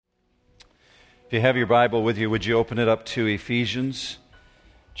If you have your Bible with you, would you open it up to Ephesians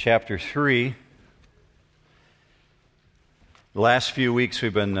chapter 3? The last few weeks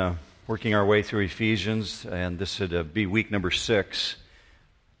we've been working our way through Ephesians, and this would be week number 6.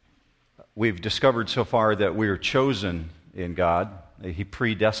 We've discovered so far that we are chosen in God. He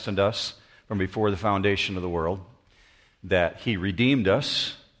predestined us from before the foundation of the world, that He redeemed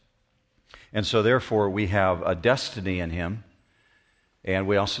us, and so therefore we have a destiny in Him. And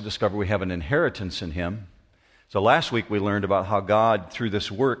we also discover we have an inheritance in Him. So last week we learned about how God, through this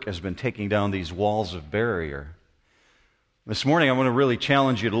work, has been taking down these walls of barrier. This morning I want to really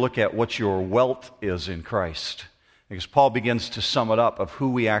challenge you to look at what your wealth is in Christ. Because Paul begins to sum it up of who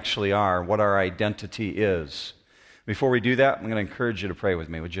we actually are, what our identity is. Before we do that, I'm going to encourage you to pray with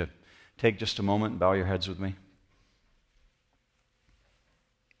me. Would you take just a moment and bow your heads with me?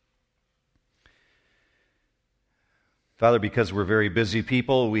 Father, because we're very busy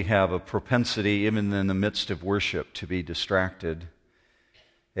people, we have a propensity, even in the midst of worship, to be distracted.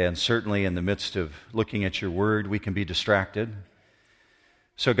 And certainly in the midst of looking at your word, we can be distracted.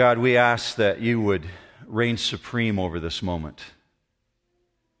 So God, we ask that you would reign supreme over this moment.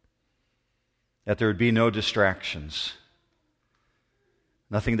 That there would be no distractions.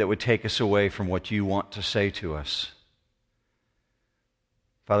 Nothing that would take us away from what you want to say to us.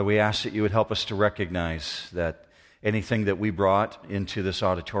 Father, we ask that you would help us to recognize that anything that we brought into this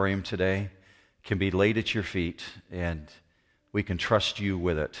auditorium today can be laid at your feet, and we can trust you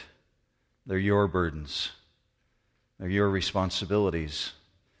with it. They're your burdens. They're your responsibilities.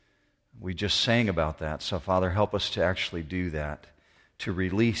 We just sang about that. So, Father, help us to actually do that, to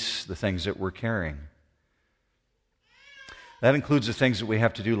release the things that we're carrying. That includes the things that we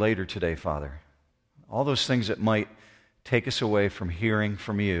have to do later today, Father. All those things that might take us away from hearing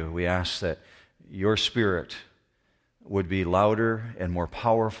from you. We ask that your Spirit would be louder and more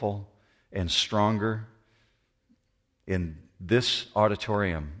powerful and stronger in this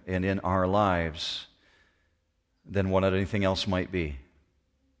auditorium and in our lives than what anything else might be.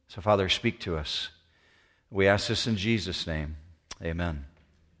 So, Father, speak to us. We ask this in Jesus' name. Amen.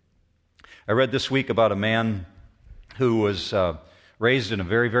 I read this week about a man who was raised in a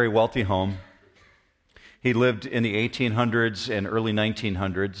very, very wealthy home. He lived in the 1800s and early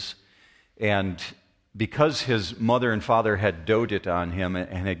 1900s, and because his mother and father had doted on him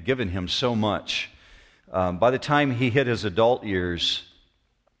and had given him so much, by the time he hit his adult years,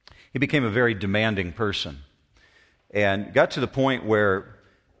 he became a very demanding person and got to the point where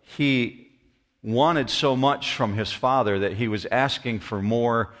he wanted so much from his father that he was asking for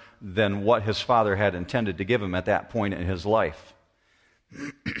more than what his father had intended to give him at that point in his life.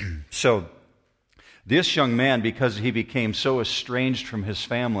 So this young man, because he became so estranged from his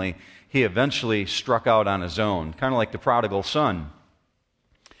family, he eventually struck out on his own, kind of like the prodigal son.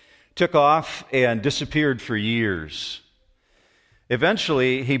 Took off and disappeared for years.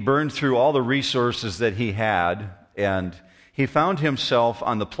 Eventually, he burned through all the resources that he had, and he found himself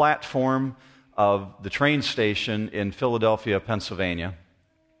on the platform of the train station in Philadelphia, Pennsylvania,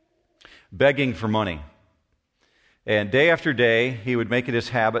 begging for money. And day after day, he would make it his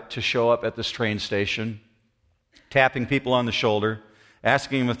habit to show up at this train station, tapping people on the shoulder,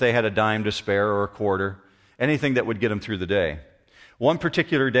 asking them if they had a dime to spare or a quarter, anything that would get him through the day. One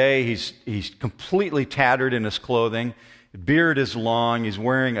particular day, he's completely tattered in his clothing, beard is long, he's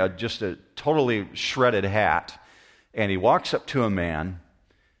wearing just a totally shredded hat, and he walks up to a man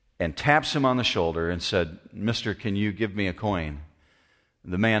and taps him on the shoulder and said, "Mister, can you give me a coin?"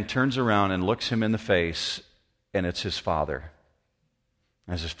 The man turns around and looks him in the face, and it's his father.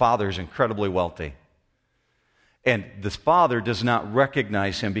 As his father is incredibly wealthy. And the father does not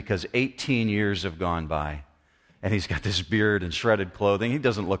recognize him because 18 years have gone by. And he's got this beard and shredded clothing. He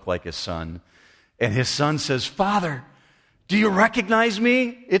doesn't look like his son. And his son says, "Father, do you recognize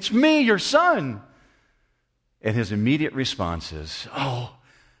me? It's me, your son." And his immediate response is, "Oh,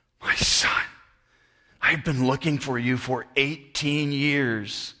 my son, I've been looking for you for 18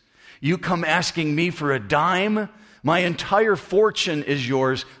 years. You come asking me for a dime? My entire fortune is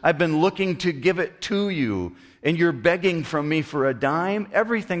yours. I've been looking to give it to you. And you're begging from me for a dime?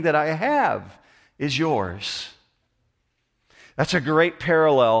 Everything that I have is yours." That's a great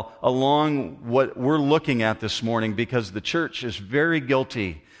parallel along what we're looking at this morning, because the church is very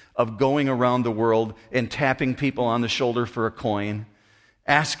guilty of going around the world and tapping people on the shoulder for a coin,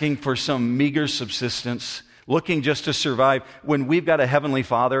 asking for some meager subsistence, looking just to survive, when we've got a heavenly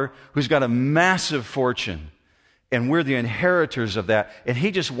Father who's got a massive fortune, and we're the inheritors of that, and He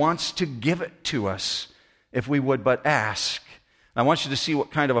just wants to give it to us if we would but ask. I want you to see what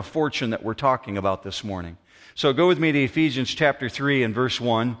kind of a fortune that we're talking about this morning. So go with me to Ephesians chapter 3 and verse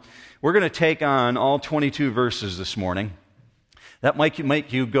 1. We're going to take on all 22 verses this morning. That might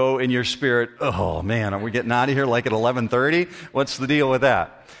make you go in your spirit, oh man, are we getting out of here like at 11:30? What's the deal with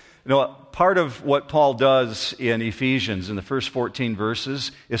that? You know, part of what Paul does in Ephesians in the first 14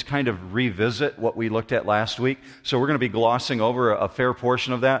 verses is kind of revisit what we looked at last week. So we're going to be glossing over a fair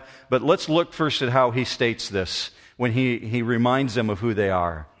portion of that. But let's look first at how he states this when he reminds them of who they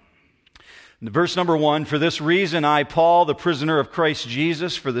are. Verse number 1, "For this reason I, Paul, the prisoner of Christ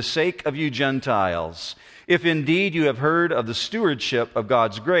Jesus, for the sake of you Gentiles, if indeed you have heard of the stewardship of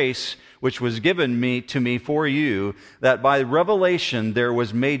God's grace, which was given to me for you, that by revelation there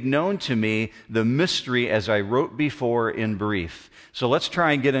was made known to me the mystery as I wrote before in brief." So let's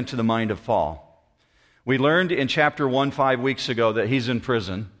try and get into the mind of Paul. We learned in chapter 1 5 weeks ago that he's in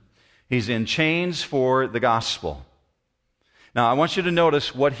prison. He's in chains for the gospel. Now, I want you to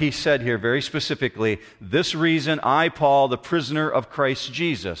notice what he said here very specifically. This reason I, Paul, the prisoner of Christ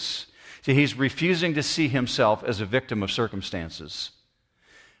Jesus. See, he's refusing to see himself as a victim of circumstances.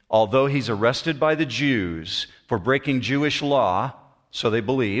 Although he's arrested by the Jews for breaking Jewish law, so they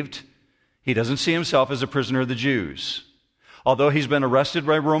believed, he doesn't see himself as a prisoner of the Jews. Although he's been arrested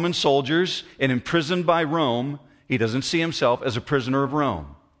by Roman soldiers and imprisoned by Rome, he doesn't see himself as a prisoner of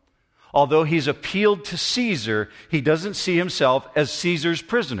Rome. Although he's appealed to Caesar, he doesn't see himself as Caesar's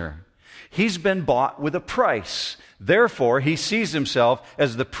prisoner. He's been bought with a price. Therefore, he sees himself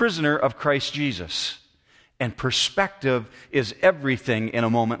as the prisoner of Christ Jesus. And perspective is everything in a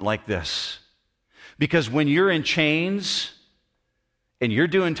moment like this. Because when you're in chains and you're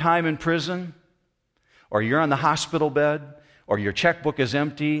doing time in prison, or you're on the hospital bed, or your checkbook is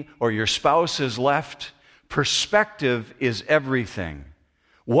empty, or your spouse is left, perspective is everything.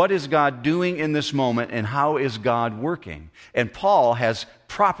 What is God doing in this moment, and how is God working? And Paul has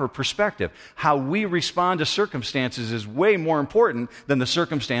proper perspective. How we respond to circumstances is way more important than the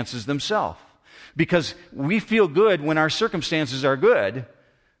circumstances themselves. Because we feel good when our circumstances are good,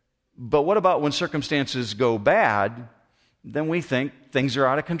 but what about when circumstances go bad? Then we think things are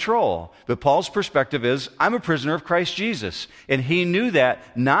out of control. But Paul's perspective is, I'm a prisoner of Christ Jesus. And he knew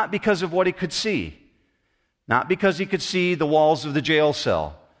that not because of what he could see. Not because he could see the walls of the jail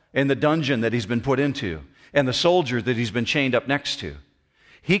cell and the dungeon that he's been put into and the soldier that he's been chained up next to.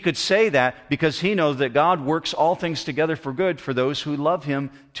 He could say that because he knows that God works all things together for good for those who love him,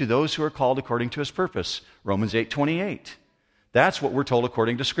 to those who are called according to his purpose. Romans 8:28. That's what we're told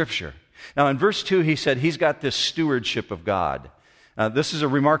according to Scripture. Now in verse 2 he said he's got this stewardship of God. This is a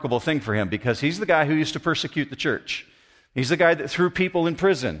remarkable thing for him because he's the guy who used to persecute the church. He's the guy that threw people in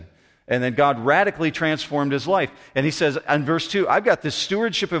prison. And then God radically transformed his life. And he says in verse 2, I've got this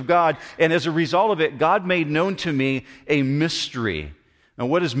stewardship of God, and as a result of it, God made known to me a mystery. Now,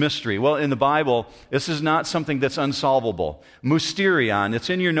 what is mystery? Well, in the Bible, this is not something that's unsolvable. Mysterion, it's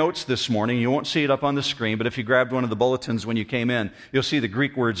in your notes this morning. You won't see it up on the screen, but if you grabbed one of the bulletins when you came in, you'll see the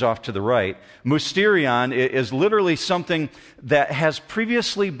Greek words off to the right. Mysterion is literally something that has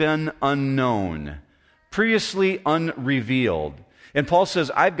previously been unknown, previously unrevealed. And Paul says,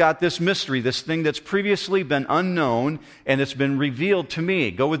 I've got this mystery, this thing that's previously been unknown, and it's been revealed to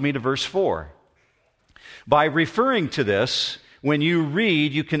me. Go with me to verse 4. By referring to this, when you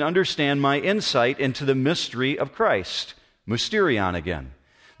read, you can understand my insight into the mystery of Christ. Mysterion again.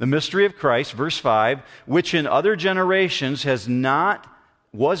 The mystery of Christ, verse 5, which in other generations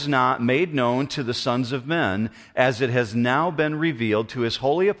was not made known to the sons of men, as it has now been revealed to his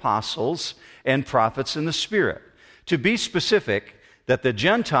holy apostles and prophets in the Spirit. To be specific, that the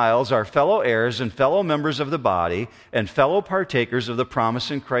Gentiles are fellow heirs and fellow members of the body and fellow partakers of the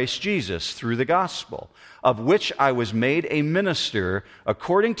promise in Christ Jesus through the gospel, of which I was made a minister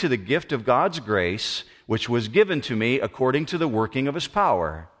according to the gift of God's grace, which was given to me according to the working of his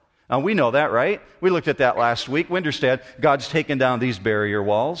power. Now, we know that, right? We looked at that last week. We understand God's taken down these barrier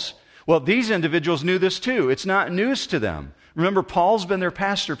walls. Well, these individuals knew this too. It's not news to them. Remember, Paul's been their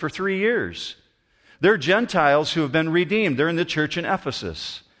pastor for 3 years. They're Gentiles who have been redeemed. They're in the church in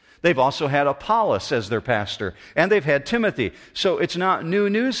Ephesus. They've also had Apollos as their pastor, and they've had Timothy. So it's not new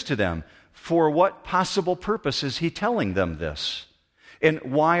news to them. For what possible purpose is he telling them this? And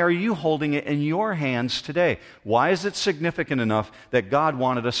why are you holding it in your hands today? Why is it significant enough that God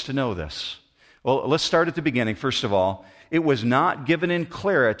wanted us to know this? Well, let's start at the beginning. First of all, it was not given in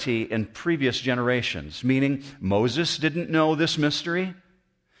clarity in previous generations, meaning Moses didn't know this mystery.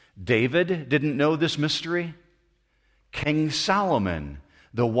 David didn't know this mystery. King Solomon,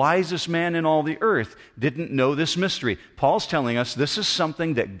 the wisest man in all the earth, didn't know this mystery. Paul's telling us this is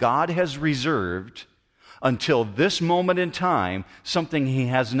something that God has reserved until this moment in time, something he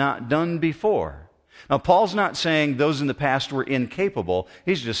has not done before. Now, Paul's not saying those in the past were incapable.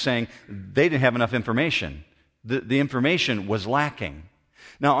 He's just saying they didn't have enough information. The information was lacking.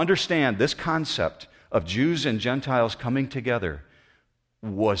 Now, understand, this concept of Jews and Gentiles coming together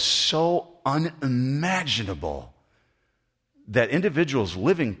was so unimaginable that individuals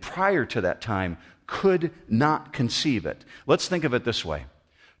living prior to that time could not conceive it. Let's think of it this way.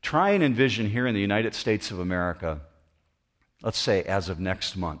 Try and envision here in the United States of America, let's say as of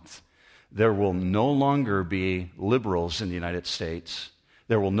next month, there will no longer be liberals in the United States.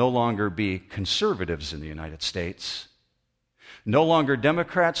 There will no longer be conservatives in the United States. No longer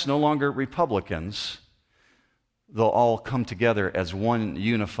Democrats, no longer Republicans. They'll all come together as one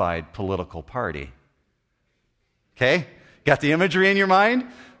unified political party. Okay? Got the imagery in your mind?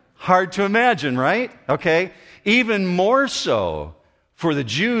 Hard to imagine, right? Okay? Even more so for the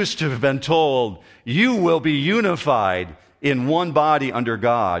Jews to have been told, you will be unified in one body under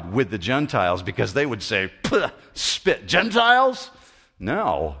God with the Gentiles, because they would say, spit, Gentiles?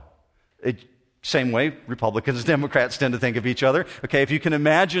 No. Same way Republicans, Democrats tend to think of each other. Okay, if you can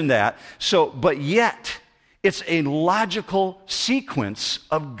imagine that. But yet, it's a logical sequence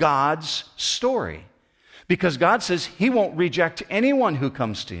of God's story. Because God says He won't reject anyone who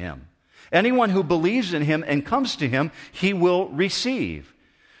comes to Him. Anyone who believes in Him and comes to Him, He will receive.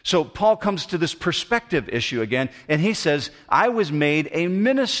 So Paul comes to this perspective issue again, and he says, I was made a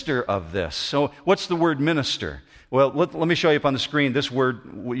minister of this. So what's the word minister? Well, let me show you up on the screen. This word,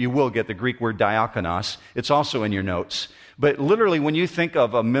 you will get the Greek word diakonos. It's also in your notes. But literally, when you think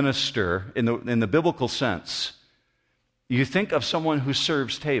of a minister in the biblical sense, you think of someone who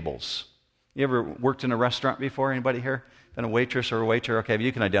serves tables. You ever worked in a restaurant before? Anybody here? Been a waitress or a waiter? Okay,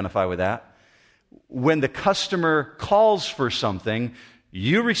 you can identify with that. When the customer calls for something,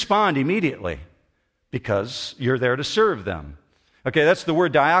 you respond immediately because you're there to serve them. Okay, that's the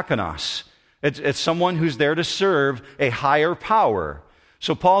word diakonos. It's someone who's there to serve a higher power.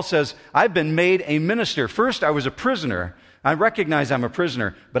 So Paul says, I've been made a minister. First, I was a prisoner. I recognize I'm a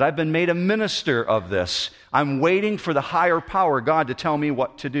prisoner, but I've been made a minister of this. I'm waiting for the higher power, God, to tell me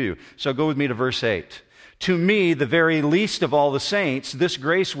what to do. So go with me to verse 8. To me, the very least of all the saints, this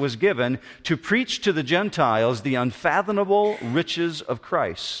grace was given to preach to the Gentiles the unfathomable riches of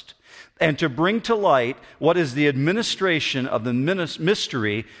Christ, and to bring to light what is the administration of the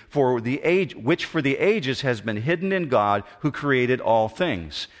mystery for the age, which for the ages has been hidden in God who created all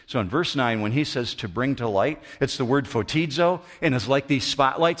things. So in verse 9, when he says to bring to light, it's the word photizo, and it's like these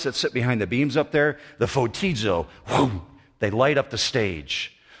spotlights that sit behind the beams up there. The photizo, whoo, they light up the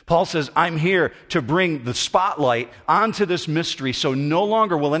stage. Paul says, I'm here to bring the spotlight onto this mystery, so no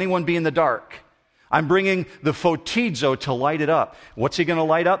longer will anyone be in the dark. I'm bringing the photizo to light it up. What's he going to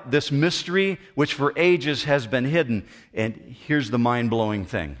light up? This mystery which for ages has been hidden. And here's the mind-blowing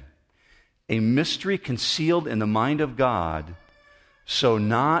thing. A mystery concealed in the mind of God, so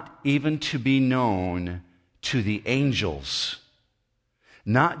not even to be known to the angels.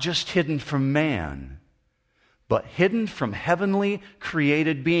 Not just hidden from man, but hidden from heavenly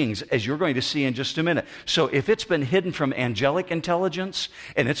created beings, as you're going to see in just a minute. So if it's been hidden from angelic intelligence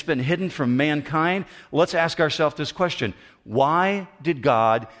and it's been hidden from mankind, let's ask ourselves this question. Why did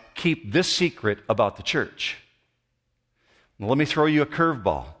God keep this secret about the church? Well, let me throw you a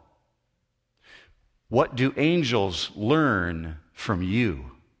curveball. What do angels learn from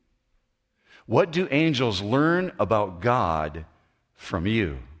you? What do angels learn about God from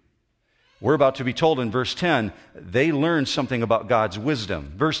you? We're about to be told in verse 10, they learned something about God's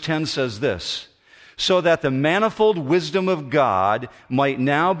wisdom. Verse 10 says this, so that the manifold wisdom of God might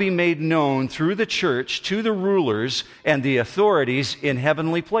now be made known through the church to the rulers and the authorities in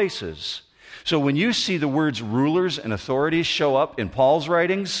heavenly places. So when you see the words rulers and authorities show up in Paul's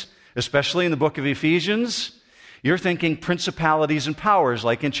writings, especially in the book of Ephesians, you're thinking principalities and powers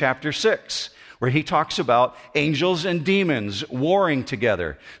like in chapter 6. Where he talks about angels and demons warring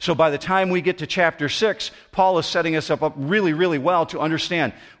together. So by the time we get to chapter 6, Paul is setting us up really, really well to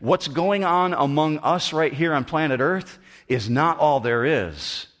understand what's going on among us right here on planet Earth is not all there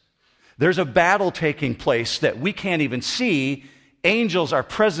is. There's a battle taking place that we can't even see. Angels are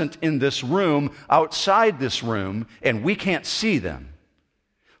present in this room, outside this room, and we can't see them.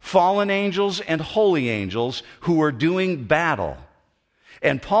 Fallen angels and holy angels who are doing battle.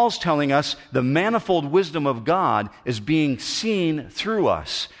 And Paul's telling us the manifold wisdom of God is being seen through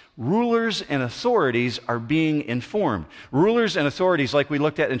us. Rulers and authorities are being informed. Rulers and authorities, like we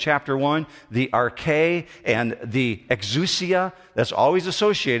looked at in chapter 1, the arche and the exousia, that's always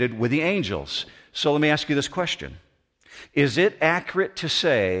associated with the angels. So let me ask you this question. Is it accurate to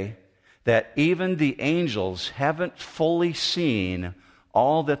say that even the angels haven't fully seen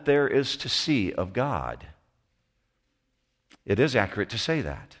all that there is to see of God. It is accurate to say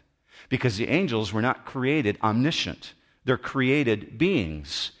that, because the angels were not created omniscient. They're created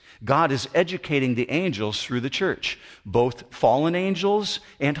beings. God is educating the angels through the church, both fallen angels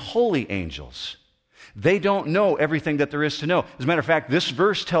and holy angels. They don't know everything that there is to know. As a matter of fact, this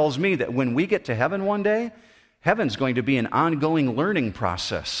verse tells me that when we get to heaven one day, heaven's going to be an ongoing learning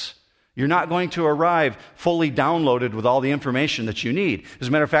process. You're not going to arrive fully downloaded with all the information that you need. As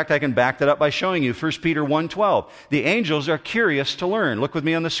a matter of fact, I can back that up by showing you 1 Peter 1:12. The angels are curious to learn. Look with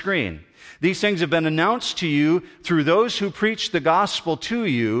me on the screen. These things have been announced to you through those who preach the gospel to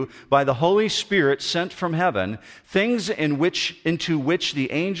you by the Holy Spirit sent from heaven, things into which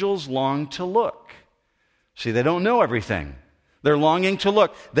the angels long to look. See, they don't know everything. They're longing to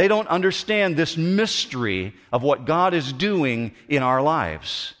look. They don't understand this mystery of what God is doing in our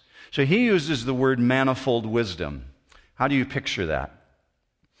lives. So he uses the word manifold wisdom. How do you picture that?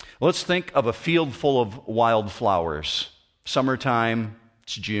 Let's think of a field full of wildflowers. Summertime,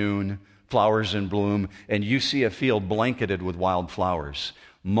 it's June, flowers in bloom, and you see a field blanketed with wildflowers,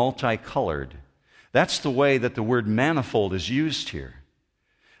 multicolored. That's the way that the word manifold is used here.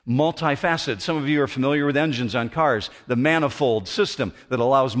 Multifaceted. Some of you are familiar with engines on cars. The manifold system that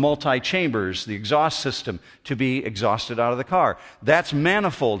allows multi-chambers, the exhaust system, to be exhausted out of the car. That's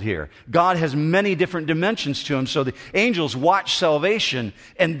manifold here. God has many different dimensions to him. So the angels watch salvation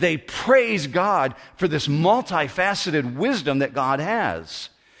and they praise God for this multifaceted wisdom that God has.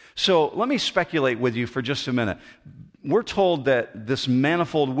 So let me speculate with you for just a minute. We're told that this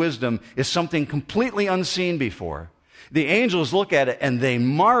manifold wisdom is something completely unseen before. The angels look at it and they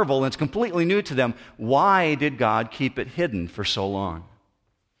marvel, and it's completely new to them. Why did God keep it hidden for so long?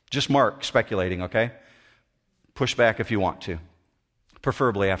 Just mark speculating, okay? Push back if you want to,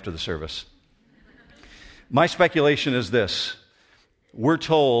 preferably after the service. My speculation is this. We're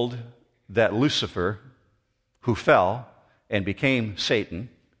told that Lucifer, who fell and became Satan,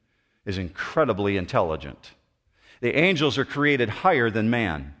 is incredibly intelligent. The angels are created higher than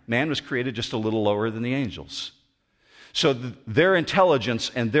man. Man was created just a little lower than the angels. So their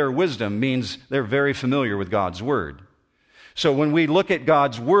intelligence and their wisdom means they're very familiar with God's Word. So when we look at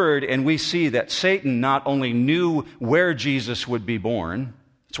God's Word and we see that Satan not only knew where Jesus would be born,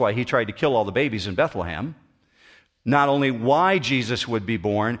 that's why he tried to kill all the babies in Bethlehem, not only why Jesus would be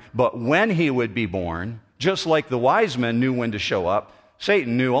born, but when he would be born, just like the wise men knew when to show up,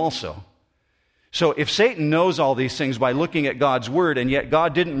 Satan knew also. So if Satan knows all these things by looking at God's Word, and yet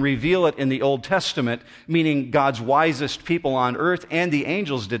God didn't reveal it in the Old Testament, meaning God's wisest people on earth and the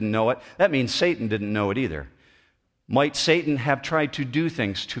angels didn't know it, that means Satan didn't know it either. Might Satan have tried to do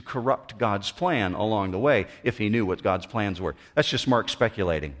things to corrupt God's plan along the way if he knew what God's plans were? That's just Mark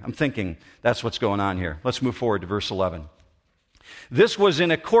speculating. I'm thinking that's what's going on here. Let's move forward to verse 11. This was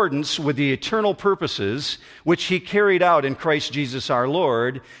in accordance with the eternal purposes which he carried out in Christ Jesus our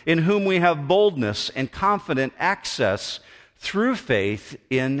Lord, in whom we have boldness and confident access through faith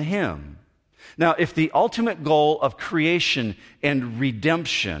in him. Now, if the ultimate goal of creation and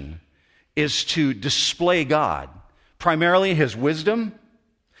redemption is to display God, primarily his wisdom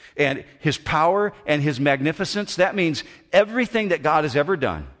and his power and his magnificence, that means everything that God has ever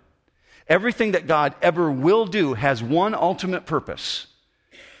done, everything that God ever will do has one ultimate purpose,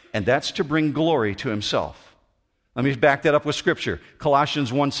 and that's to bring glory to himself. Let me back that up with Scripture.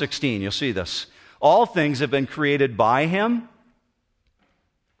 Colossians 1:16, you'll see this. All things have been created by him.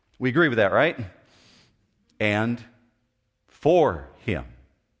 We agree with that, right? And for him.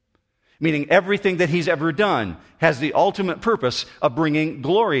 Meaning everything that he's ever done has the ultimate purpose of bringing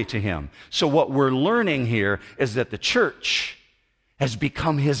glory to him. So what we're learning here is that the church has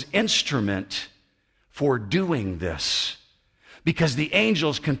become his instrument for doing this. Because the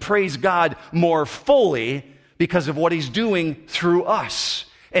angels can praise God more fully because of what he's doing through us.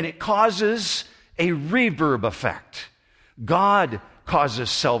 And it causes a reverb effect. God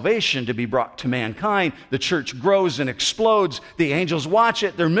causes salvation to be brought to mankind. The church grows and explodes. The angels watch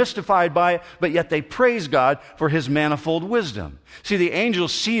it. They're mystified by it, but yet they praise God for his manifold wisdom. See, the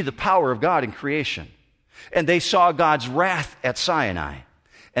angels see the power of God in creation. And they saw God's wrath at Sinai.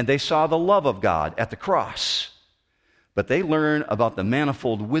 And they saw the love of God at the cross. But they learn about the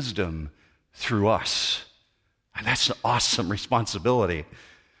manifold wisdom through us. And that's an awesome responsibility.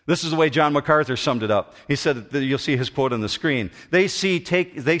 This is the way John MacArthur summed it up. He said, you'll see his quote on the screen, they see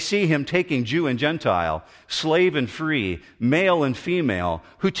him taking Jew and Gentile, slave and free, male and female,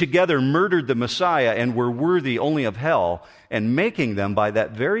 who together murdered the Messiah and were worthy only of hell, and making them by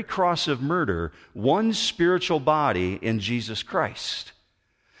that very cross of murder one spiritual body in Jesus Christ.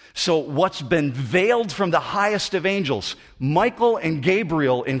 So what's been veiled from the highest of angels, Michael and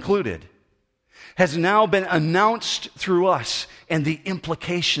Gabriel included, has now been announced through us, and the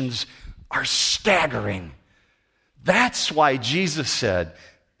implications are staggering. That's why Jesus said,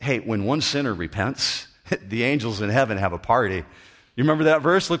 hey, when one sinner repents, the angels in heaven have a party. You remember that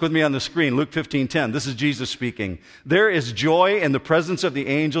verse? Look with me on the screen, Luke 15:10. This is Jesus speaking. There is joy in the presence of the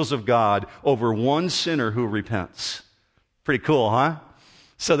angels of God over one sinner who repents. Pretty cool, huh?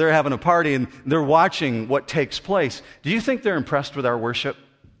 So they're having a party and they're watching what takes place. Do you think they're impressed with our worship?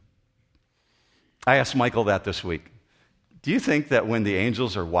 I asked Michael that this week. Do you think that when the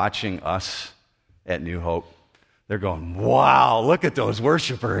angels are watching us at New Hope, they're going, wow, look at those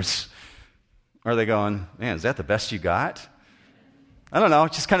worshipers? Or are they going, man, is that the best you got? I don't know,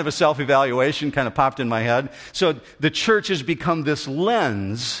 just kind of a self-evaluation kind of popped in my head. So the church has become this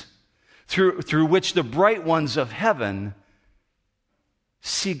lens through which the bright ones of heaven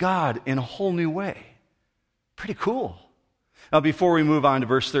see God in a whole new way. Pretty cool. Now, before we move on to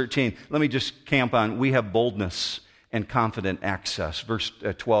verse 13, let me just camp on, we have boldness and confident access. Verse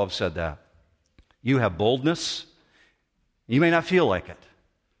 12 said that. You have boldness. You may not feel like it.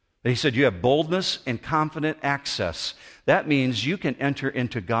 But he said you have boldness and confident access. That means you can enter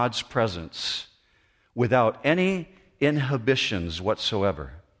into God's presence without any inhibitions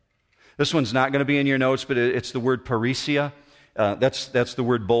whatsoever. This one's not going to be in your notes, but it's the word parisia. That's the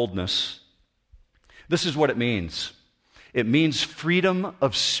word boldness. This is what it means. It means freedom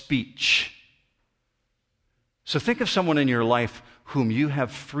of speech. So think of someone in your life whom you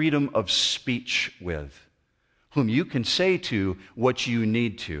have freedom of speech with, whom you can say to what you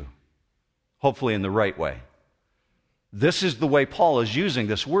need to, hopefully in the right way. This is the way Paul is using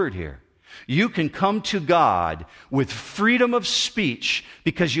this word here. You can come to God with freedom of speech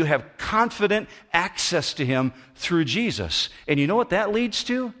because you have confident access to Him through Jesus. And you know what that leads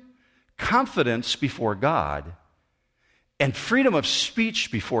to? Confidence before God. And freedom of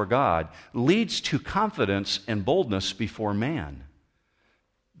speech before God leads to confidence and boldness before man.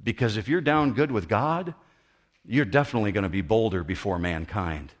 Because if you're down good with God, you're definitely going to be bolder before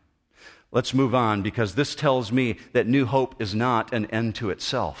mankind. Let's move on, because this tells me that New Hope is not an end to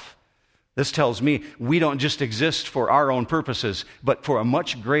itself. This tells me we don't just exist for our own purposes, but for a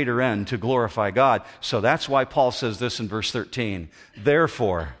much greater end to glorify God. So that's why Paul says this in verse 13.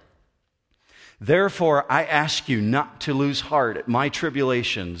 Therefore, I ask you not to lose heart at my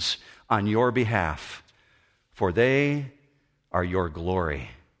tribulations on your behalf, for they are your glory.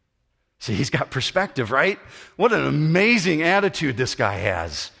 See, he's got perspective, right? What an amazing attitude this guy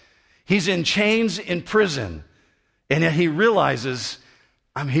has. He's in chains in prison, and yet he realizes,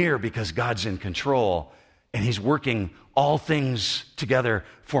 I'm here because God's in control, and He's working all things together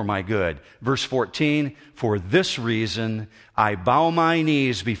for my good. Verse 14, for this reason I bow my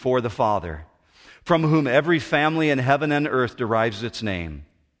knees before the Father, from whom every family in heaven and earth derives its name,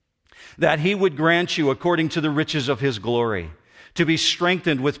 that He would grant you, according to the riches of His glory, to be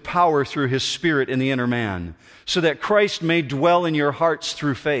strengthened with power through His Spirit in the inner man, so that Christ may dwell in your hearts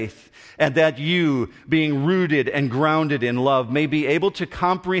through faith, and that you, being rooted and grounded in love, may be able to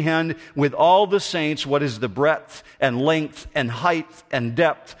comprehend with all the saints what is the breadth and length and height and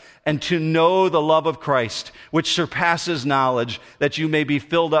depth, and to know the love of Christ, which surpasses knowledge, that you may be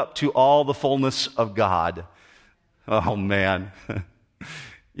filled up to all the fullness of God. Oh, man.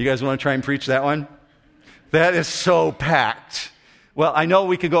 You guys want to try and preach that one? That is so packed. Well, I know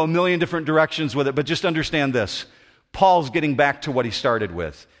we could go a million different directions with it, but just understand this. Paul's getting back to what he started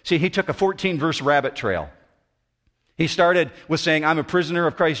with. See, he took a 14-verse rabbit trail. He started with saying, I'm a prisoner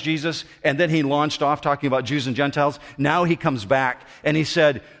of Christ Jesus, and then he launched off talking about Jews and Gentiles. Now he comes back, and he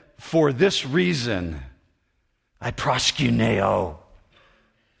said, for this reason, I proskuneo.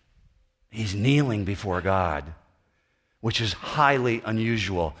 He's kneeling before God, which is highly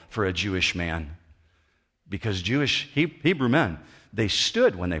unusual for a Jewish man. Because Jewish Hebrew men, they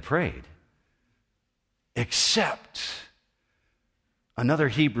stood when they prayed. Except another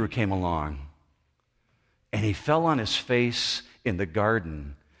Hebrew came along, and he fell on his face in the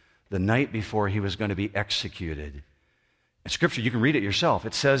garden the night before he was going to be executed. In Scripture, you can read it yourself.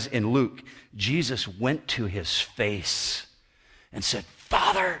 It says in Luke, Jesus went to his face and said,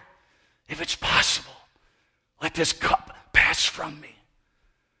 Father, if it's possible, let this cup pass from me.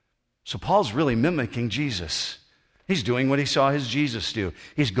 So Paul's really mimicking Jesus. He's doing what he saw his Jesus do.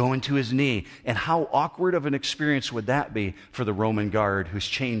 He's going to his knee. And how awkward of an experience would that be for the Roman guard who's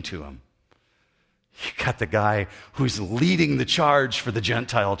chained to him? You got the guy who's leading the charge for the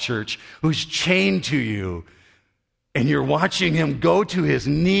Gentile church, who's chained to you, and you're watching him go to his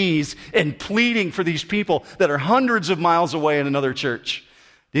knees and pleading for these people that are hundreds of miles away in another church.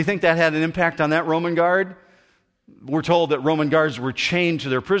 Do you think that had an impact on that Roman guard? We're told that Roman guards were chained to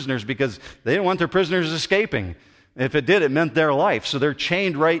their prisoners because they didn't want their prisoners escaping. If it did, it meant their life. So they're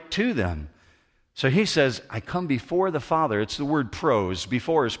chained right to them. So he says, I come before the Father. It's the word pros.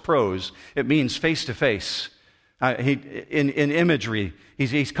 Before is pros. It means face to face. In imagery,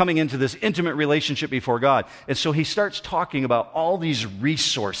 he's coming into this intimate relationship before God. And so he starts talking about all these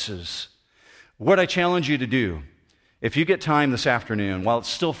resources. What I challenge you to do, if you get time this afternoon, while it's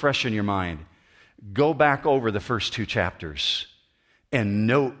still fresh in your mind, go back over the first 2 chapters and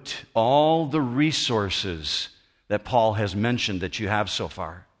note all the resources that Paul has mentioned that you have so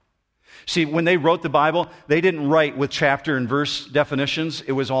far. See, when they wrote the Bible, they didn't write with chapter and verse definitions.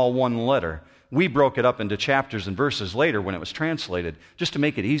 It was all one letter. We broke it up into chapters and verses later when it was translated, just to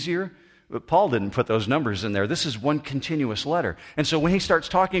make it easier. But Paul didn't put those numbers in there. This is one continuous letter. And so when he starts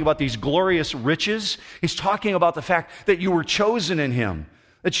talking about these glorious riches, he's talking about the fact that you were chosen in him,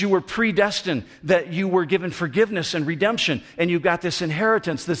 that you were predestined, that you were given forgiveness and redemption, and you got this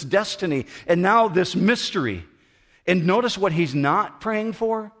inheritance, this destiny, and now this mystery. And notice what he's not praying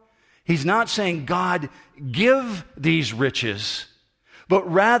for. He's not saying, God, give these riches, but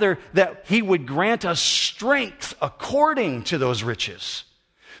rather that he would grant us strength according to those riches.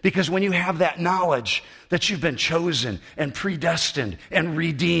 Because when you have that knowledge that you've been chosen and predestined and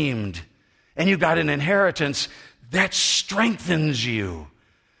redeemed, and you got an inheritance, that strengthens you.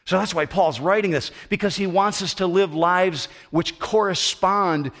 So that's why Paul's writing this, because he wants us to live lives which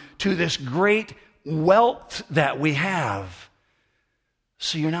correspond to this great wealth that we have.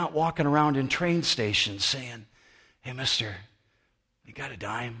 So you're not walking around in train stations saying, hey, mister, you got a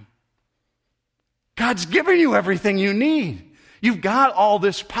dime? God's given you everything you need. You've got all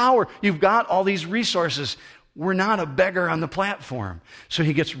this power. You've got all these resources. We're not a beggar on the platform. So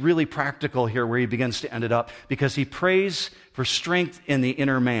he gets really practical here where he begins to end it up, because he prays for strength in the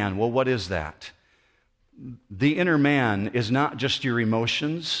inner man. Well, what is that? The inner man is not just your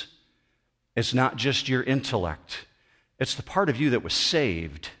emotions. It's not just your intellect. It's the part of you that was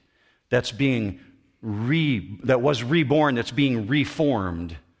saved, that was reborn, that's being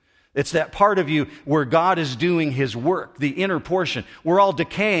reformed. It's that part of you where God is doing his work, the inner portion. We're all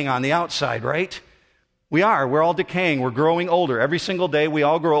decaying on the outside, right? We are. We're all decaying. We're growing older. Every single day we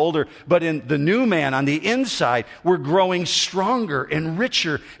all grow older. But in the new man on the inside, we're growing stronger and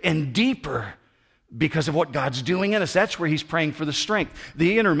richer and deeper because of what God's doing in us. That's where he's praying for the strength.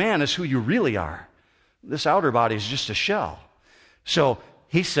 The inner man is who you really are. This outer body is just a shell. So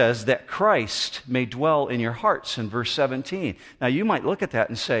he says that Christ may dwell in your hearts in verse 17. Now you might look at that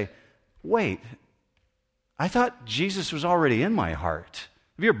and say, wait, I thought Jesus was already in my heart.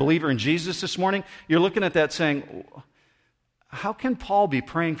 If you're a believer in Jesus this morning, you're looking at that saying, how can Paul be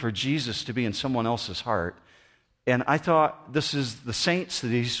praying for Jesus to be in someone else's heart? And I thought this is the saints that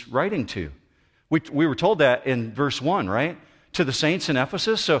he's writing to. We were told that in verse 1, right? To the saints in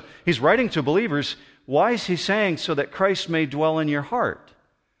Ephesus. So he's writing to believers. Why is he saying so that Christ may dwell in your heart?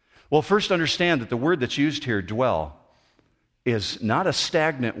 Well, first understand that the word that's used here, dwell, is not a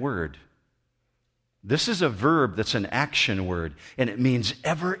stagnant word. This is a verb that's an action word, and it means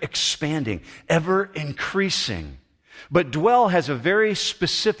ever expanding, ever increasing. But dwell has a very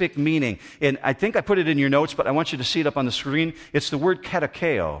specific meaning, and I think I put it in your notes, but I want you to see it up on the screen. It's the word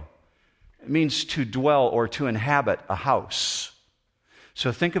katakeo. It means to dwell or to inhabit a house.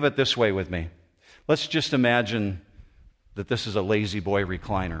 So think of it this way with me. Let's just imagine that this is a lazy boy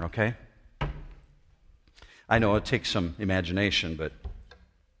recliner, okay? I know it takes some imagination, but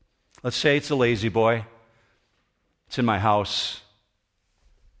let's say it's a lazy boy. It's in my house.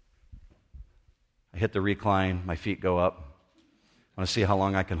 I hit the recline, my feet go up. Want to see how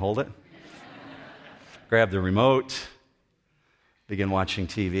long I can hold it? Grab the remote, begin watching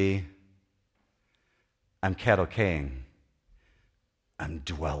TV. I'm katakeing. I'm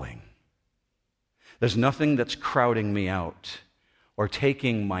dwelling. There's nothing that's crowding me out or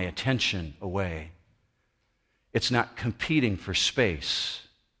taking my attention away. It's not competing for space.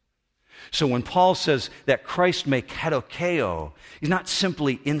 So when Paul says that Christ may katakeo, he's not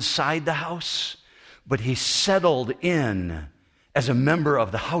simply inside the house, but he's settled in as a member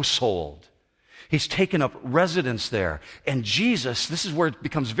of the household. He's taken up residence there. And Jesus, this is where it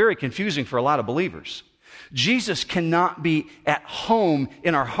becomes very confusing for a lot of believers. Jesus cannot be at home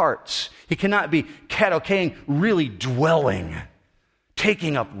in our hearts. He cannot be katakeing, really dwelling,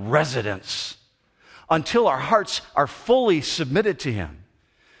 taking up residence, until our hearts are fully submitted to him.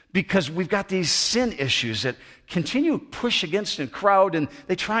 Because we've got these sin issues that continue to push against and crowd, and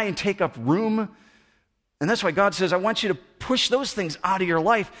they try and take up room. And that's why God says, I want you to push those things out of your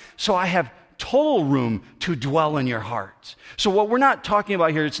life so I have total room to dwell in your heart. So what we're not talking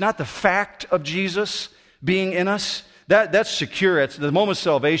about here, it's not the fact of Jesus being in us. That's secure. It's the moment of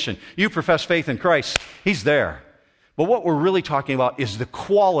salvation. You profess faith in Christ, He's there. But what we're really talking about is the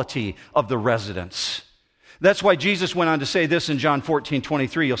quality of the residence. That's why Jesus went on to say this in John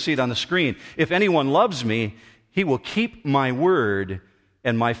 14:23. You'll see it on the screen. If anyone loves me, he will keep my word,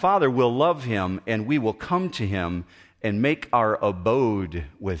 and my Father will love him, and we will come to him and make our abode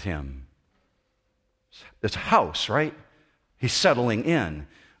with him. It's a house, right? He's settling in.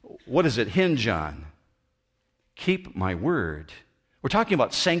 What does it hinge on? Keep my word. We're talking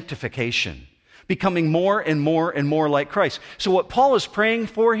about sanctification, becoming more and more and more like Christ. So what Paul is praying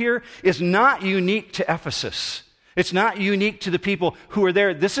for here is not unique to Ephesus. It's not unique to the people who are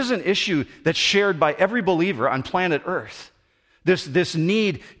there. This is an issue that's shared by every believer on planet Earth. This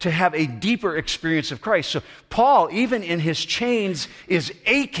need to have a deeper experience of Christ. So Paul, even in his chains, is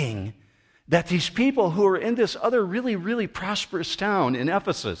aching that these people who are in this other really, really prosperous town in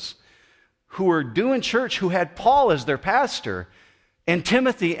Ephesus, who are doing church, who had Paul as their pastor, and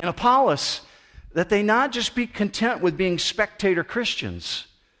Timothy and Apollos, that they not just be content with being spectator Christians,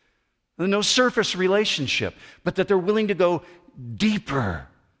 no surface relationship, but that they're willing to go deeper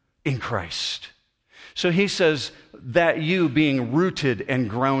in Christ. So he says that you being rooted and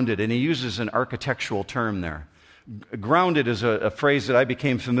grounded, and he uses an architectural term there. Grounded is a phrase that I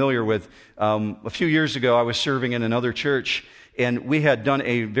became familiar with. A few years ago, I was serving in another church, and we had done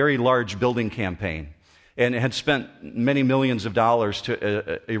a very large building campaign and had spent many millions of dollars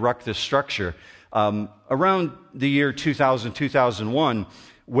to erect this structure. Around the year 2000, 2001,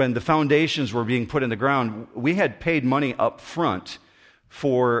 when the foundations were being put in the ground, we had paid money up front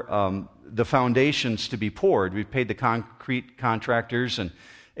for the foundations to be poured. We paid the concrete contractors,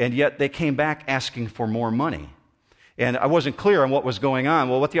 and yet they came back asking for more money. And I wasn't clear on what was going on.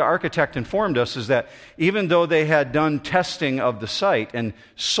 Well, what the architect informed us is that even though they had done testing of the site and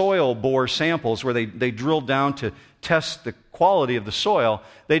soil bore samples where they drilled down to test the quality of the soil,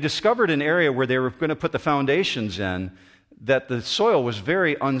 they discovered an area where they were going to put the foundations in that the soil was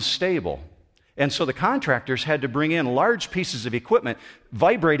very unstable. And so the contractors had to bring in large pieces of equipment,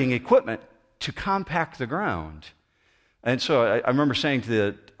 vibrating equipment, to compact the ground. And so I remember saying to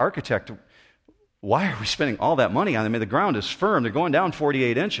the architect, why are we spending all that money on them? I mean, the ground is firm. They're going down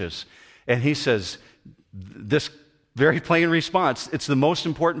 48 inches. And he says, this very plain response, it's the most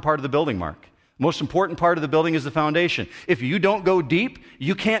important part of the building, Mark. The most important part of the building is the foundation. If you don't go deep,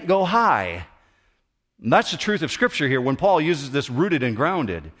 you can't go high. And that's the truth of Scripture here when Paul uses this rooted and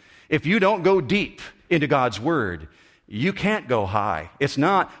grounded. If you don't go deep into God's Word, you can't go high. It's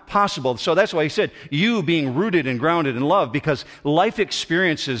not possible. So that's why he said, you being rooted and grounded in love, because life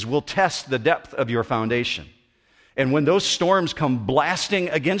experiences will test the depth of your foundation. And when those storms come blasting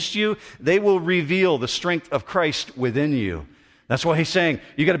against you, they will reveal the strength of Christ within you. That's why he's saying,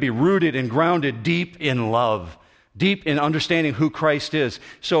 you got to be rooted and grounded deep in love, deep in understanding who Christ is.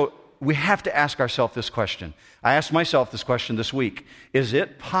 So we have to ask ourselves this question. I asked myself this question this week. Is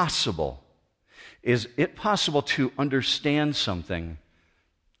it possible to understand something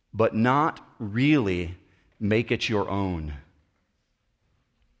but not really make it your own?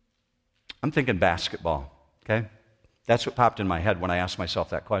 I'm thinking basketball, okay? That's what popped in my head when I asked myself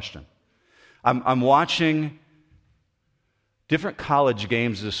that question. I'm watching different college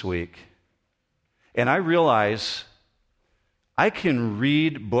games this week, and I realize I can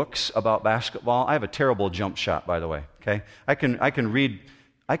read books about basketball. I have a terrible jump shot, by the way, okay? I can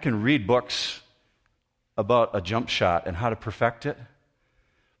read books about a jump shot and how to perfect it.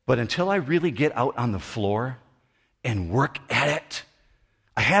 But until I really get out on the floor and work at it,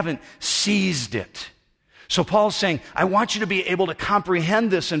 I haven't seized it. So Paul's saying, I want you to be able to comprehend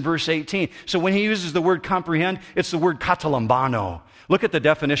this in verse 18. So when he uses the word comprehend, it's the word katalambano. Look at the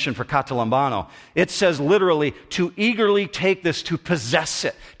definition for katalambano. It says literally to eagerly take this, to possess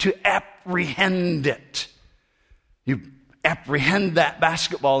it, to apprehend it. You apprehend that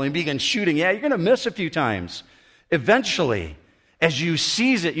basketball and begin shooting. Yeah, you're going to miss a few times. Eventually, as you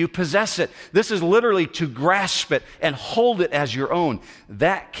seize it, you possess it. This is literally to grasp it and hold it as your own.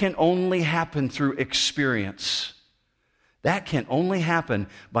 That can only happen through experience. That can only happen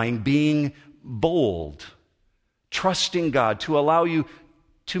by being bold, trusting God to allow you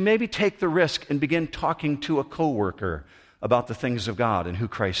to maybe take the risk and begin talking to a coworker about the things of God and who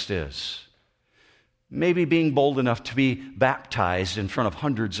Christ is. Maybe being bold enough to be baptized in front of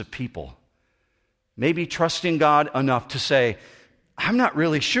hundreds of people. Maybe trusting God enough to say, I'm not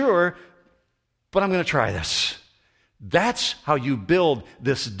really sure, but I'm going to try this. That's how you build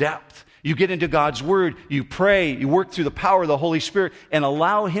this depth. You get into God's Word, you pray, you work through the power of the Holy Spirit, and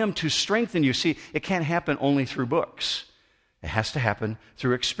allow Him to strengthen you. See, it can't happen only through books. It has to happen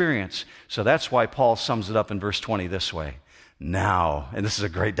through experience. So that's why Paul sums it up in verse 20 this way. Now, and this is a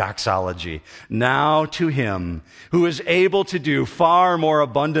great doxology, now to Him who is able to do far more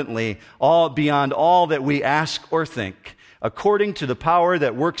abundantly, all beyond all that we ask or think, according to the power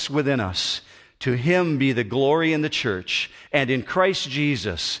that works within us. To Him be the glory in the church and in Christ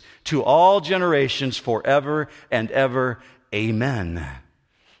Jesus to all generations forever and ever. Amen.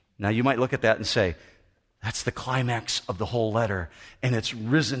 Now you might look at that and say, that's the climax of the whole letter, and it's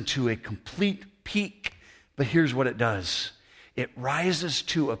risen to a complete peak. But here's what it does. It rises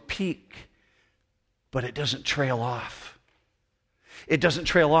to a peak, but it doesn't trail off. It doesn't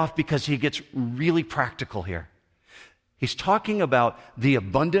trail off because he gets really practical here. He's talking about the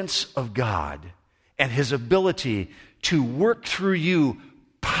abundance of God and His ability to work through you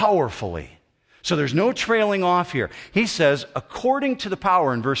powerfully. So there's no trailing off here. He says, according to the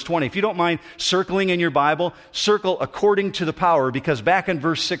power in verse 20. If you don't mind circling in your Bible, circle according to the power, because back in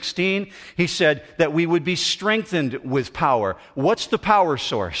verse 16, he said that we would be strengthened with power. What's the power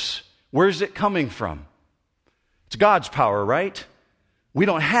source? Where's it coming from? It's God's power, right? We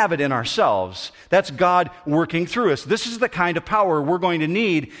don't have it in ourselves. That's God working through us. This is the kind of power we're going to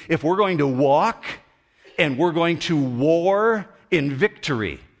need if we're going to walk and we're going to war in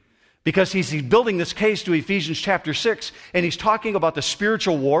victory. Because he's building this case to Ephesians chapter 6, and he's talking about the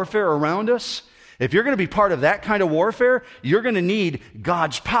spiritual warfare around us. If you're going to be part of that kind of warfare, you're going to need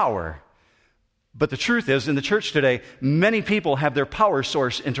God's power. But the truth is, in the church today, many people have their power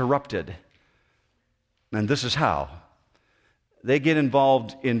source interrupted. And this is how. They get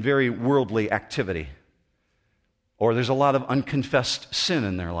involved in very worldly activity, or there's a lot of unconfessed sin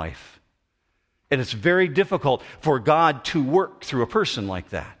in their life. And it's very difficult for God to work through a person like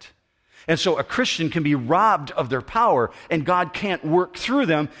that. And so a Christian can be robbed of their power, and God can't work through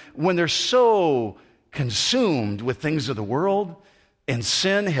them when they're so consumed with things of the world, and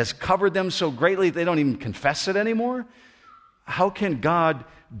sin has covered them so greatly they don't even confess it anymore. How can God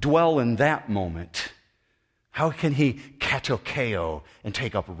dwell in that moment? How can He katokeo and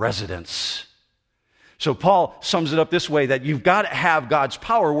take up residence? So Paul sums it up this way, that you've got to have God's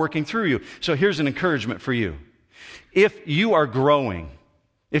power working through you. So here's an encouragement for you. If you are growing,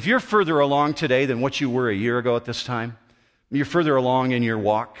 if you're further along today than what you were a year ago at this time, you're further along in your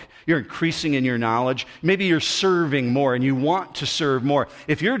walk, you're increasing in your knowledge, maybe you're serving more and you want to serve more.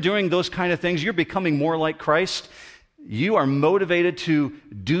 If you're doing those kind of things, you're becoming more like Christ, you are motivated to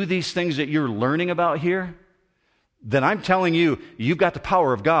do these things that you're learning about here, then I'm telling you, you've got the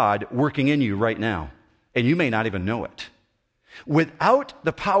power of God working in you right now, and you may not even know it. Without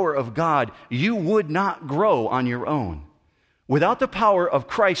the power of God, you would not grow on your own. Without the power of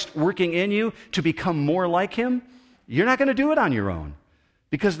Christ working in you to become more like Him, you're not going to do it on your own,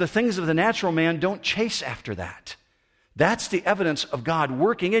 because the things of the natural man don't chase after that. That's the evidence of God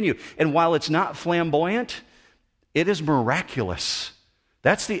working in you. And while it's not flamboyant, it is miraculous.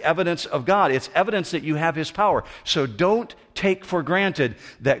 That's the evidence of God. It's evidence that you have His power. So don't take for granted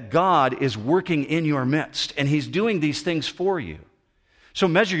that God is working in your midst and He's doing these things for you. So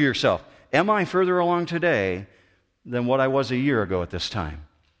measure yourself. Am I further along today than what I was a year ago at this time?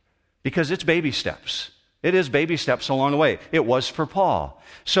 Because it's baby steps. It is baby steps along the way. It was for Paul.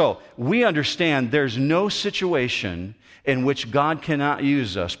 So we understand there's no situation in which God cannot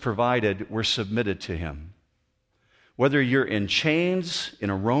use us, provided we're submitted to Him. Whether you're in chains in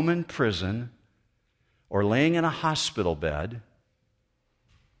a Roman prison or laying in a hospital bed,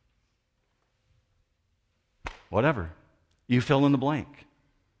 whatever, you fill in the blank.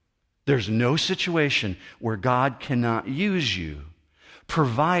 There's no situation where God cannot use you,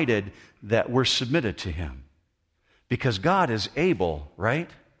 provided that we're submitted to Him. Because God is able, right?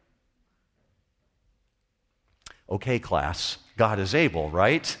 Okay, class, God is able,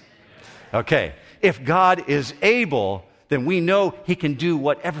 right? Okay, if God is able, then we know He can do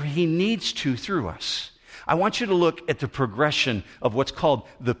whatever He needs to through us. I want you to look at the progression of what's called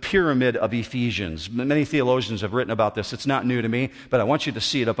the pyramid of Ephesians. Many theologians have written about this. It's not new to me, but I want you to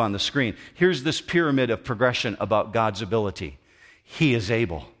see it up on the screen. Here's this pyramid of progression about God's ability. He is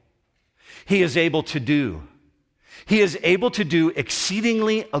able. He is able to do. He is able to do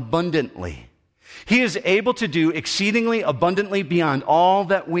exceedingly abundantly. He is able to do exceedingly abundantly beyond all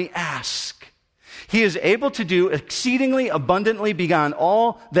that we ask. He is able to do exceedingly abundantly beyond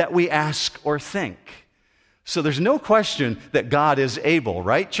all that we ask or think. So there's no question that God is able,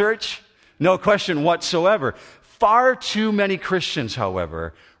 right, church? No question whatsoever. Far too many Christians,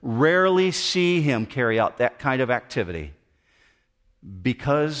 however, rarely see Him carry out that kind of activity.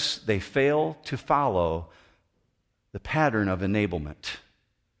 because they fail to follow the pattern of enablement,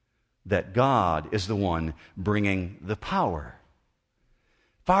 that God is the one bringing the power.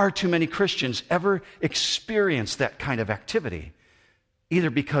 Far too many Christians ever experience that kind of activity, either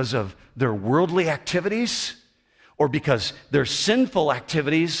because of their worldly activities or because their sinful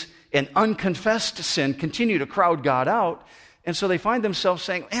activities and unconfessed sin continue to crowd God out. And so they find themselves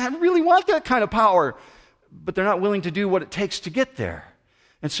saying, man, I really want that kind of power, but they're not willing to do what it takes to get there.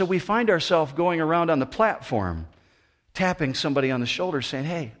 And so we find ourselves going around on the platform, tapping somebody on the shoulder saying,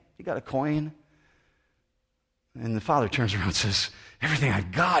 hey, you got a coin? And the Father turns around and says, everything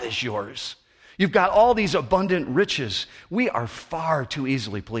I've got is yours. You've got all these abundant riches. We are far too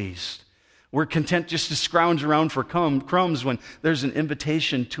easily pleased. We're content just to scrounge around for crumbs when there's an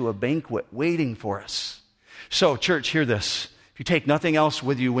invitation to a banquet waiting for us. So, church, hear this. If you take nothing else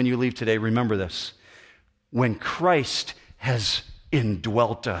with you when you leave today, remember this. When Christ has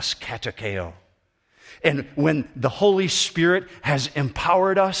indwelt us, katakeo, and when the Holy Spirit has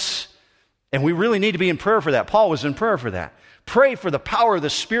empowered us, and we really need to be in prayer for that. Paul was in prayer for that. Pray for the power of the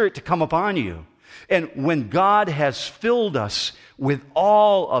Spirit to come upon you. And when God has filled us with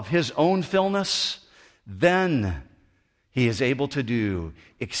all of His own fullness, then He is able to do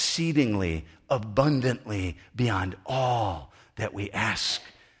exceedingly abundantly beyond all that we ask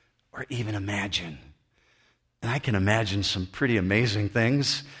or even imagine. And I can imagine some pretty amazing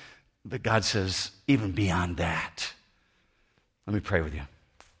things, but God says, even beyond that. Let me pray with you.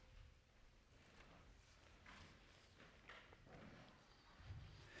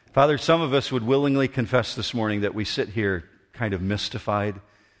 Father, some of us would willingly confess this morning that we sit here kind of mystified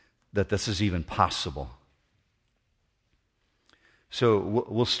that this is even possible. So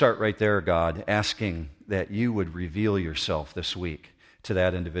we'll start right there, God, asking that you would reveal yourself this week to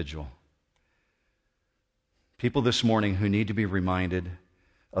that individual. People this morning who need to be reminded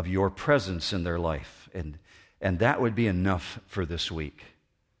of your presence in their life, and that would be enough for this week.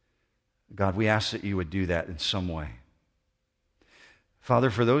 God, we ask that you would do that in some way.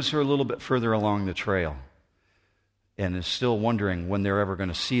 Father, for those who are a little bit further along the trail and is still wondering when they're ever going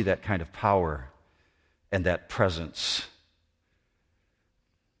to see that kind of power and that presence,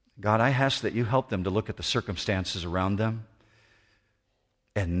 God, I ask that you help them to look at the circumstances around them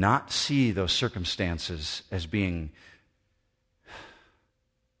and not see those circumstances as being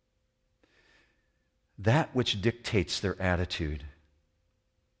that which dictates their attitude.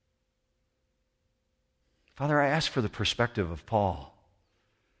 Father, I ask for the perspective of Paul,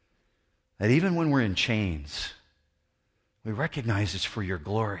 that even when we're in chains, we recognize it's for your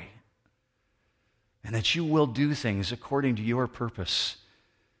glory, and that you will do things according to your purpose,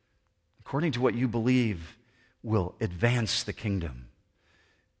 according to what you believe will advance the kingdom,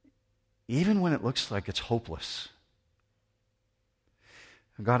 even when it looks like it's hopeless.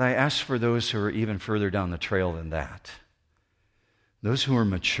 God, I ask for those who are even further down the trail than that, those who are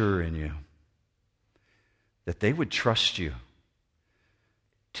mature in you, that they would trust you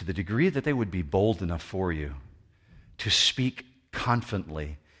to the degree that they would be bold enough for you to speak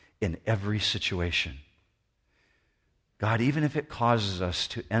confidently in every situation. God, even if it causes us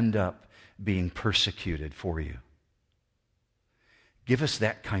to end up being persecuted for you, give us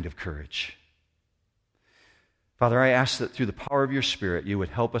that kind of courage. Father, I ask that through the power of your Spirit, you would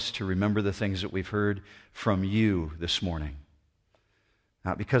help us to remember the things that we've heard from you this morning.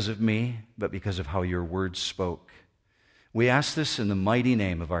 Not because of me, but because of how your word spoke. We ask this in the mighty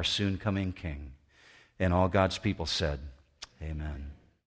name of our soon-coming King. And all God's people said, amen.